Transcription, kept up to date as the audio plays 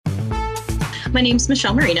My name's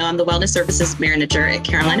Michelle Marino. I'm the Wellness Services Manager at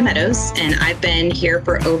Carolina Meadows, and I've been here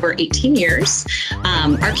for over 18 years.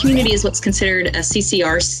 Our community is what's considered a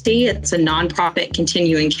CCRC. It's a nonprofit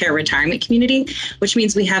continuing care retirement community, which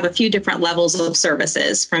means we have a few different levels of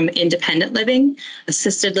services from independent living,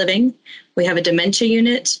 assisted living. We have a dementia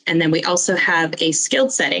unit, and then we also have a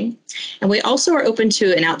skilled setting. And we also are open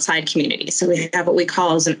to an outside community. So we have what we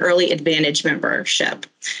call as an early advantage membership.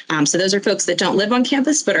 So those are folks that don't live on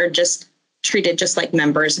campus, but are just treated just like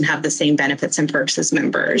members and have the same benefits and perks as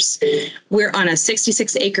members. We're on a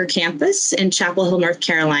 66-acre campus in Chapel Hill, North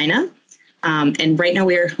Carolina. And right now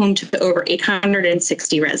we are home to over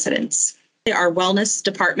 860 residents. Our wellness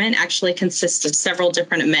department actually consists of several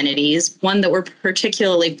different amenities. One that we're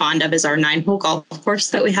particularly fond of is our 9-hole golf course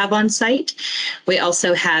that we have on site. We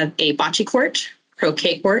also have a bocce court,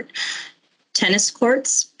 croquet court, tennis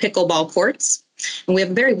courts, pickleball courts, and we have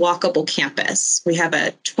a very walkable campus. We have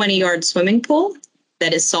a 20-yard swimming pool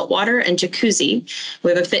that is saltwater and jacuzzi. We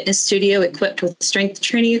have a fitness studio equipped with strength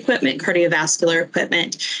training equipment, cardiovascular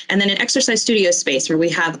equipment, and then an exercise studio space where we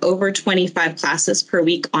have over 25 classes per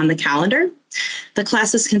week on the calendar. The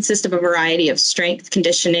classes consist of a variety of strength,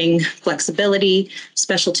 conditioning, flexibility,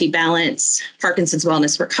 specialty balance, Parkinson's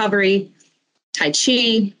wellness recovery, Tai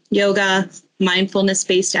Chi, yoga,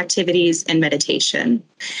 mindfulness-based activities, and meditation.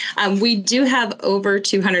 We do have over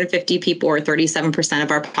 250 people, or 37%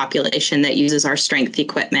 of our population, that uses our strength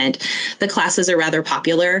equipment. The classes are rather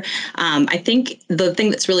popular. I think the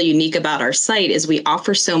thing that's really unique about our site is we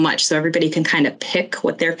offer so much so everybody can kind of pick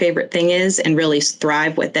what their favorite thing is and really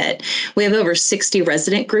thrive with it. We have over 60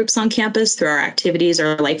 resident groups on campus through our activities,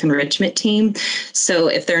 our life enrichment team. So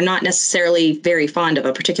if they're not necessarily very fond of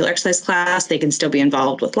a particular exercise class, they can still be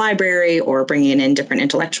involved with library or bringing in different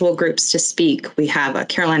intellectual groups to speak. We have a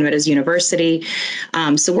Carolina Meadows University.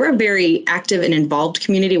 So we're a very active and involved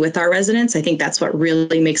community with our residents. I think that's what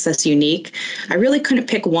really makes us unique. I really couldn't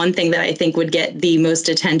pick one thing that I think would get the most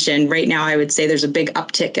attention. Right now, I would say there's a big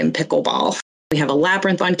uptick in pickleball. We have a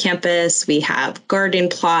labyrinth on campus. We have garden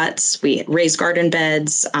plots. We raise garden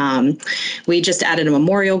beds. We just added a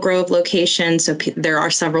Memorial Grove location. So there are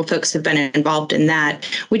several folks who have been involved in that.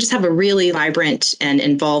 We just have a really vibrant and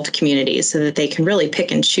involved community so that they can really pick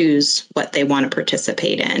and choose what they want to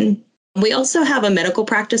participate in. We also have a medical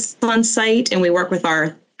practice on site, and we work with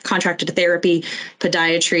our contracted therapy,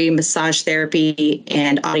 podiatry, massage therapy,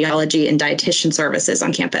 and audiology and dietitian services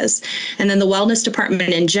on campus. And then the wellness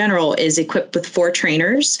department in general is equipped with 4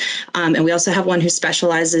 trainers. And we also have one who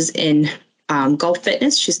specializes in golf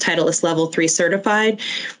fitness. She's Titleist Level 3 certified.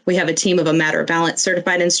 We have a team of a Matter of Balance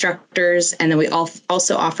certified instructors. And then we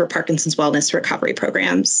also offer Parkinson's wellness recovery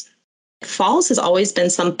programs. Falls has always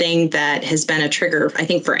been something that has been a trigger, I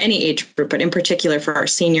think, for any age group, but in particular for our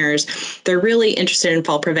seniors. They're really interested in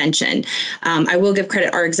fall prevention. I will give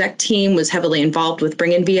credit. Our exec team was heavily involved with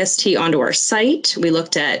bringing VST onto our site. We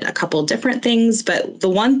looked at a couple different things, but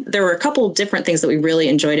there were a couple different things that we really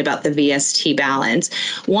enjoyed about the VST balance.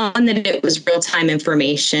 One, that it was real-time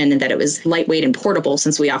information and that it was lightweight and portable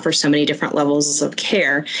since we offer so many different levels of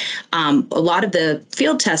care. A lot of the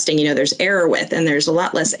field testing, there's error with, and there's a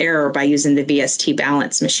lot less error by using the VST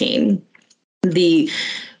balance machine. The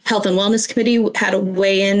Health and Wellness Committee had a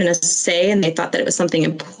weigh in and a say, and they thought that it was something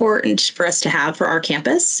important for us to have for our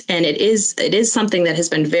campus. And it is something that has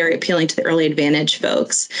been very appealing to the early advantage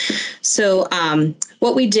folks. So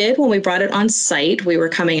what we did when we brought it on site, we were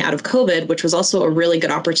coming out of COVID, which was also a really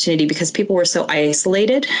good opportunity because people were so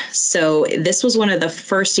isolated. So this was one of the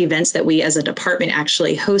first events that we as a department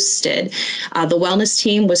actually hosted. The wellness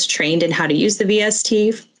team was trained in how to use the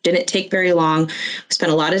VST. Didn't take very long. We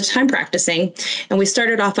spent a lot of time practicing, and we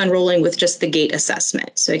started off unrolling with just the gait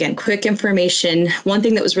assessment. So again, quick information. One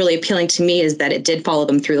thing that was really appealing to me is that it did follow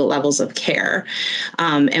them through the levels of care.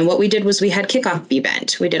 And what we did was we had kickoff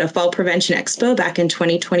event. We did a fall prevention expo back in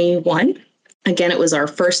 2021. Again, it was our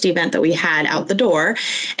first event that we had out the door,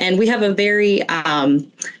 and we have a very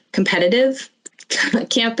competitive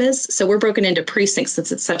campus. So we're broken into precincts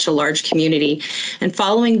since it's such a large community. And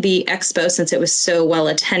following the expo, since it was so well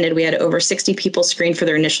attended, we had over 60 people screened for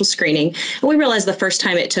their initial screening. And we realized the first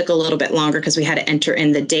time it took a little bit longer because we had to enter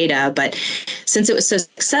in the data. But since it was so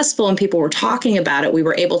successful and people were talking about it, we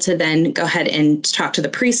were able to then go ahead and talk to the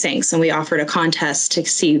precincts. And we offered a contest to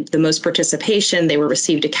see the most participation. They were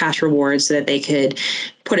received a cash reward so that they could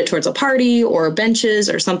put it towards a party or benches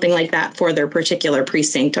or something like that for their particular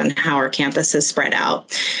precinct on how our campus is spread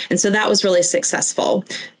out. And so that was really successful.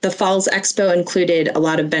 The Falls Expo included a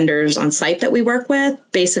lot of vendors on site that we work with,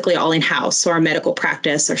 basically all in-house. So our medical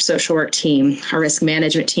practice, our social work team, our risk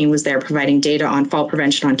management team was there providing data on fall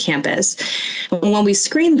prevention on campus. And when we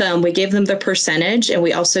screened them, we gave them the percentage, and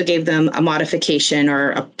we also gave them a modification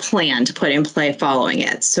or a plan to put in play following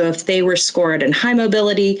it. So if they were scored in high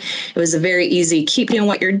mobility, it was a very easy keep doing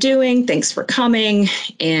what you're doing, thanks for coming,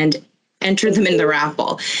 and enter them in the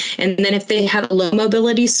raffle. And then if they had a low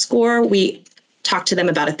mobility score, we talked to them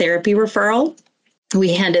about a therapy referral.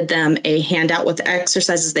 We handed them a handout with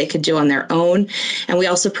exercises they could do on their own. And we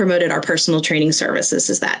also promoted our personal training services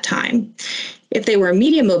at that time. If they were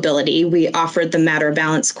medium mobility, we offered the Matter of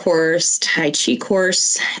Balance course, Tai Chi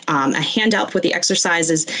course, a handout with the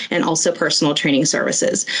exercises, and also personal training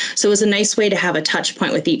services. So it was a nice way to have a touch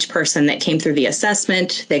point with each person that came through the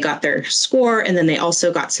assessment. They got their score, and then they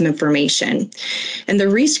also got some information. And the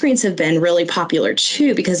rescreens have been really popular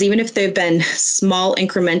too, because even if they've been small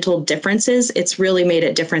incremental differences, it's really made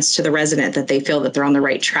a difference to the resident that they feel that they're on the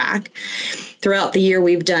right track. Throughout the year,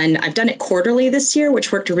 I've done it quarterly this year,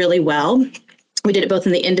 which worked really well. We did it both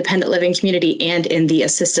in the independent living community and in the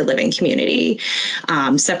assisted living community,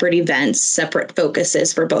 separate events, separate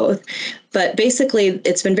focuses for both. But basically,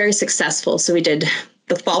 it's been very successful. So we did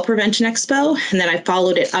the Fall Prevention Expo, and then I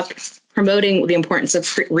followed it up promoting the importance of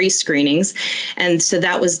rescreenings. And so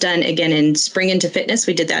that was done again in Spring into Fitness.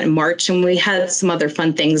 We did that in March, and we had some other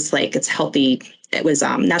fun things like it was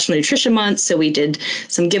National Nutrition Month, so we did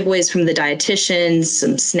some giveaways from the dietitians,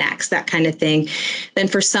 some snacks, that kind of thing. Then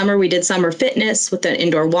for summer, we did Summer Fitness with an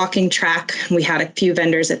indoor walking track. We had a few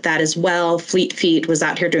vendors at that as well. Fleet Feet was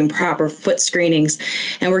out here doing proper foot screenings.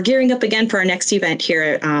 And we're gearing up again for our next event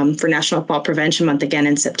here for National Fall Prevention Month again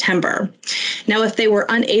in September. Now, if they were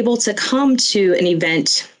unable to come to an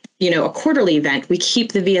event, a quarterly event, we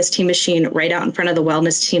keep the VST machine right out in front of the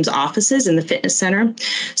wellness team's offices in the fitness center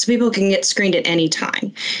so people can get screened at any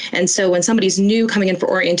time. And so when somebody's new coming in for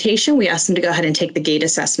orientation, we ask them to go ahead and take the gait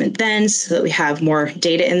assessment then so that we have more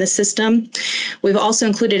data in the system. We've also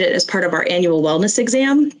included it as part of our annual wellness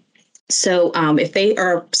exam. So if they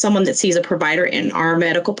are someone that sees a provider in our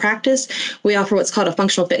medical practice, we offer what's called a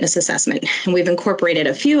functional fitness assessment. And we've incorporated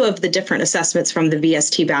a few of the different assessments from the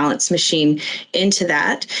VST Balance machine into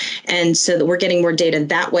that. And so that we're getting more data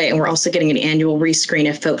that way. And we're also getting an annual rescreen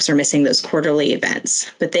if folks are missing those quarterly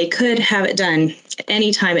events. But they could have it done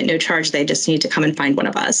anytime at no charge. They just need to come and find one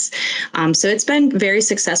of us. So it's been very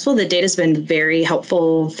successful. The data has been very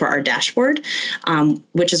helpful for our dashboard,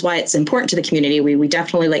 which is why it's important to the community. We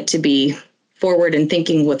definitely like to be forward and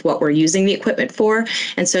thinking with what we're using the equipment for.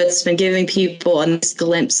 And so it's been giving people a nice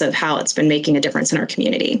glimpse of how it's been making a difference in our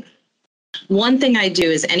community. One thing I do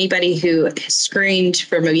is anybody who is screened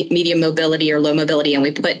for medium mobility or low mobility and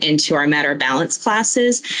we put into our Matter of Balance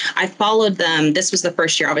classes, I followed them. This was the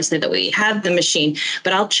first year, obviously, that we had the machine,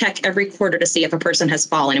 but I'll check every quarter to see if a person has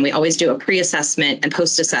fallen. And we always do a pre-assessment and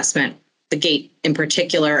post-assessment, the gait in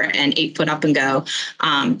particular, and 8 foot up and go,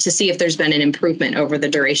 to see if there's been an improvement over the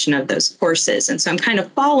duration of those courses. And so I'm kind of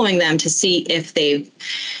following them to see if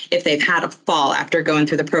they've had a fall after going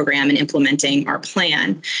through the program and implementing our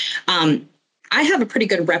plan. I have a pretty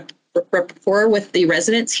good rapport with the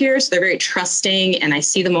residents here, so they're very trusting, and I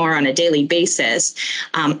see them more on a daily basis.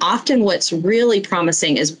 Often what's really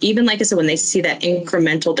promising is, even like I said, when they see that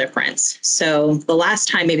incremental difference. So the last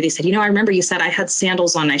time maybe they said, I remember you said I had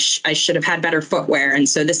sandals on, I should have had better footwear, and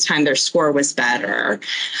so this time their score was better.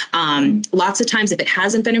 Lots of times if it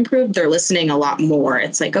hasn't been improved, they're listening a lot more.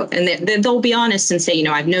 It's like, they'll be honest and say,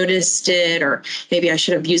 I've noticed it, or maybe I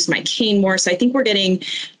should have used my cane more. So I think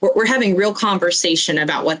we're having real conversation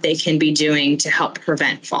about what they can be doing to help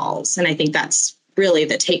prevent falls. And I think that's really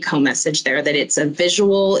the take-home message there, that it's a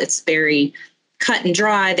visual, it's very cut and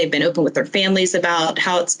dry. They've been open with their families about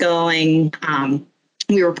how it's going.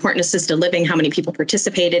 We report in assisted living how many people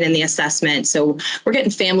participated in the assessment. So we're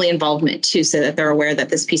getting family involvement too, so that they're aware that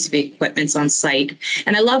this piece of equipment's on site.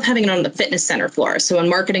 And I love having it on the fitness center floor. So when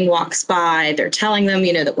marketing walks by, they're telling them,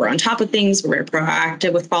 that we're on top of things, we're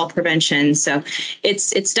proactive with fall prevention. So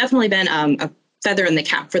it's definitely been a feather in the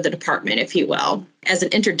cap for the department, if you will. As an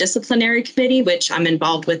interdisciplinary committee, which I'm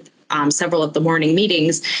involved with several of the morning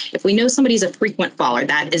meetings, if we know somebody's a frequent faller,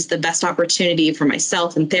 that is the best opportunity for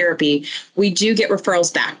myself in therapy. We do get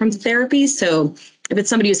referrals back from therapy. So if it's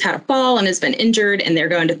somebody who's had a fall and has been injured and they're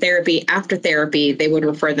going to therapy, after therapy, they would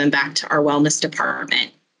refer them back to our wellness department,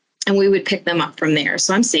 and we would pick them up from there.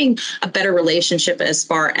 So I'm seeing a better relationship as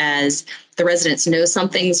far as the residents know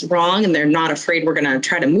something's wrong and they're not afraid we're going to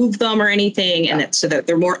try to move them or anything. And so that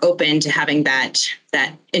they're more open to having that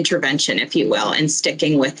intervention, if you will, and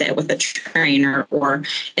sticking with it with a trainer or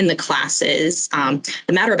in the classes.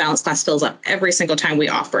 The Matter of Balance class fills up every single time we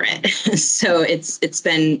offer it. So it's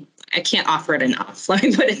been, I can't offer it enough. Let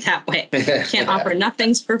me put it that way. Can't offer enough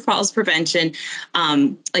things for falls prevention.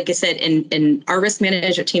 Like I said, in our risk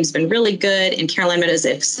management team's been really good. In Carolina Meadows,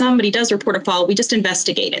 if somebody does report a fall, we just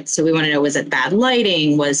investigate it. So we want to know, was it bad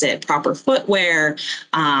lighting? Was it proper footwear?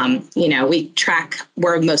 We track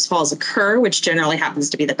where most falls occur, which generally happens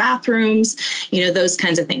to be the bathrooms, those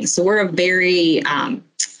kinds of things. So we're a very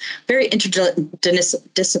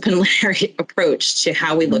interdisciplinary approach to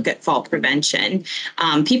how we look at fall prevention.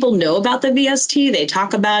 People know about the VST. They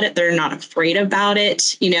talk about it. They're not afraid about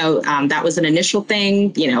it. That was an initial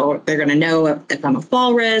thing. They're going to know if I'm a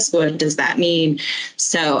fall risk. What does that mean?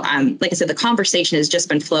 So, like I said, the conversation has just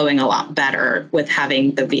been flowing a lot better with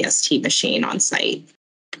having the VST machine on site.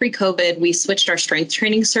 Pre-COVID, we switched our strength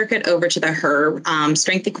training circuit over to the HER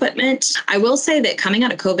strength equipment. I will say that coming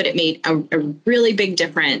out of COVID, it made a really big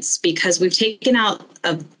difference because we've taken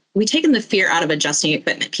the fear out of adjusting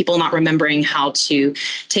equipment, people not remembering how to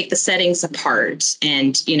take the settings apart.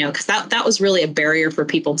 And, because that was really a barrier for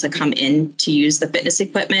people to come in to use the fitness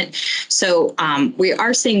equipment. So we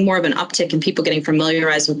are seeing more of an uptick in people getting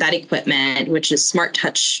familiarized with that equipment, which is smart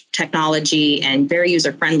touch technology and very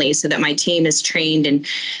user friendly, so that my team is trained and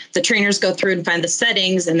the trainers go through and find the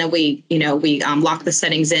settings, and then we lock the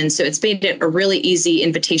settings in. So it's made it a really easy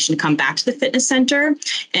invitation to come back to the fitness center,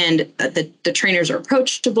 and the trainers are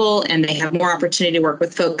approachable, and they have more opportunity to work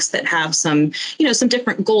with folks that have some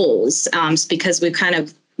different goals, because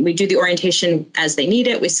we do the orientation as they need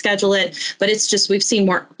it, we schedule it, but it's just, we've seen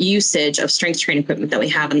more usage of strength training equipment than we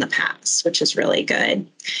have in the past, which is really good.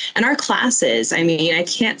 And our classes, I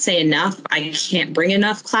can't say enough. I can't bring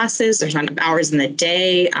enough classes. There's not enough hours in the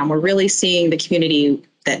day. We're really seeing the community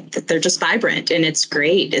that they're just vibrant, and it's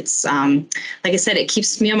great. It's like I said, it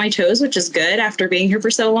keeps me on my toes, which is good after being here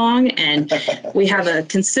for so long. And we have a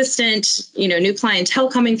consistent, new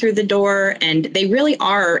clientele coming through the door, and they really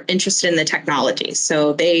are interested in the technology.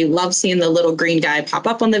 So they love seeing the little green guy pop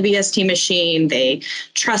up on the VST machine. They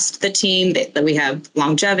trust the team, that we have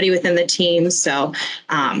longevity within the team. So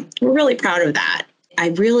we're really proud of that. I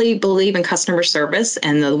really believe in customer service,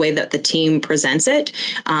 and the way that the team presents it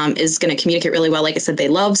is going to communicate really well. Like I said, they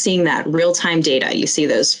love seeing that real-time data. You see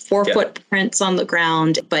those footprints on the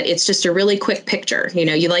ground, but it's just a really quick picture.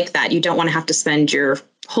 You like that. You don't want to have to spend your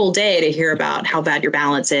whole day to hear about how bad your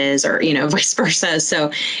balance is, or, vice versa. So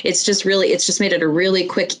it's just made it a really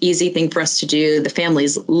quick, easy thing for us to do. The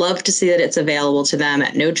families love to see that it's available to them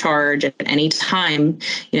at no charge at any time.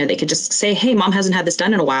 They could just say, hey, mom hasn't had this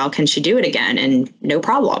done in a while. Can she do it again? And no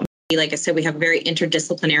problem. Like I said, we have a very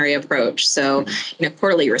interdisciplinary approach. So,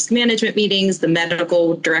 quarterly risk management meetings, the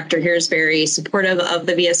medical director here is very supportive of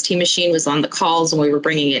the VST machine, was on the calls when we were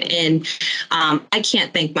bringing it in. I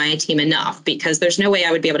can't thank my team enough, because there's no way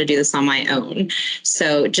I would be able to do this on my own.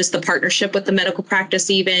 So just the partnership with the medical practice,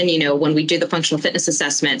 even, when we do the functional fitness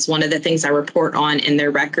assessments, one of the things I report on in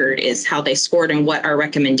their record is how they scored and what our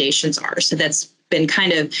recommendations are. So that's been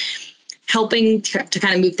kind of helping to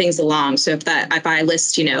kind of move things along. So if I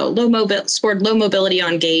list, scored low mobility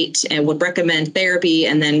on gait and would recommend therapy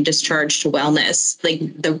and then discharge to wellness, like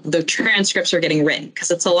the transcripts are getting written,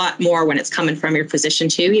 because it's a lot more when it's coming from your physician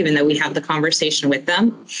too, even though we have the conversation with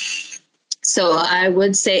them. So I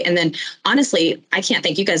would say, and then honestly, I can't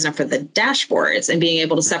thank you guys enough for the dashboards and being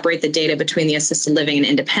able to separate the data between the assisted living and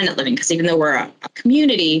independent living, because even though we're a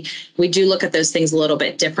community, we do look at those things a little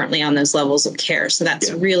bit differently on those levels of care. So that's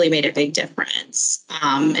really made a big difference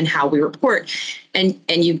in how we report. And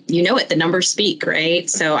you know it, the numbers speak, right?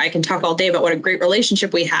 So I can talk all day about what a great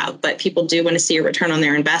relationship we have, but people do want to see a return on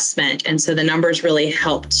their investment. And so the numbers really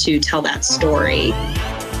help to tell that story.